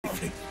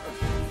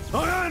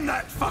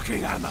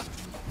fucking hammer.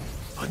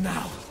 But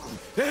now,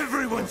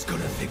 everyone's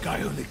gonna think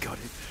I only got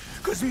it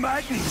because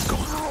Magni's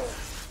gone.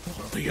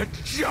 It'll be a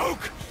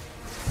joke.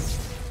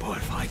 But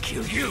if I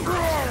kill you,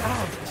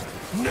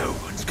 no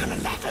one's gonna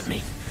laugh at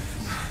me.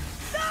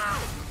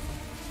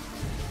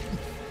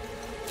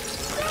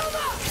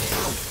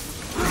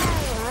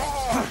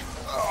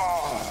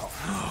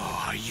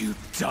 Oh, are you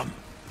dumb?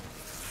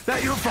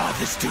 That your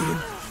father's doing?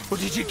 Or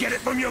did you get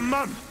it from your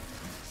mum?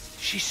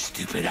 She's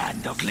stupid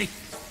and ugly.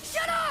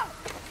 Shut up!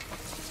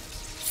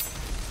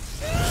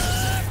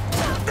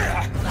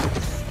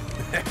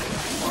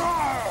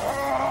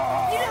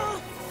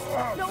 You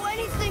don't know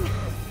anything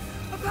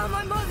about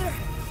my mother.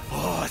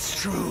 Oh,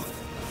 it's true.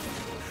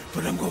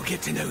 But I'm gonna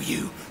get to know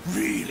you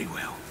really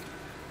well.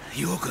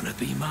 You're gonna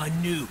be my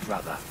new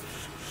brother.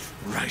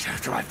 Right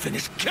after I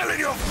finish killing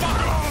your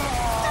father!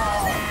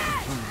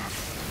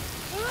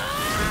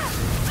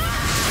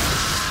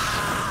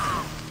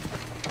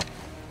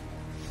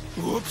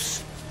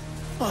 Whoops.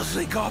 I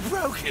think I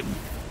broke him.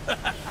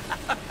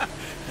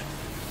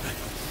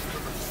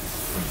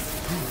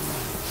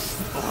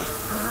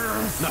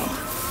 No.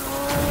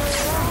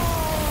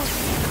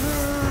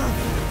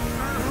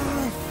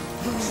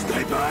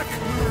 Stay back.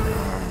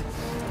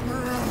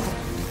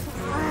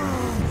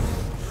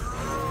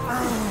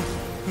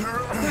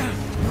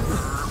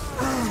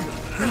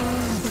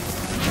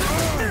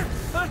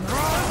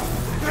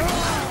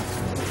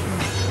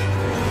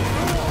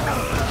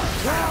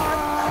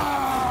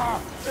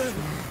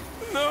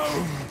 No.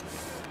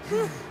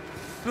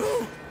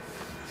 No.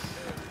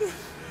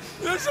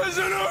 This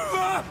isn't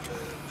over.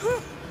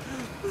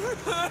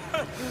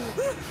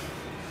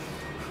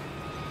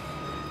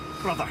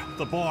 Brother,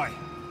 the boy.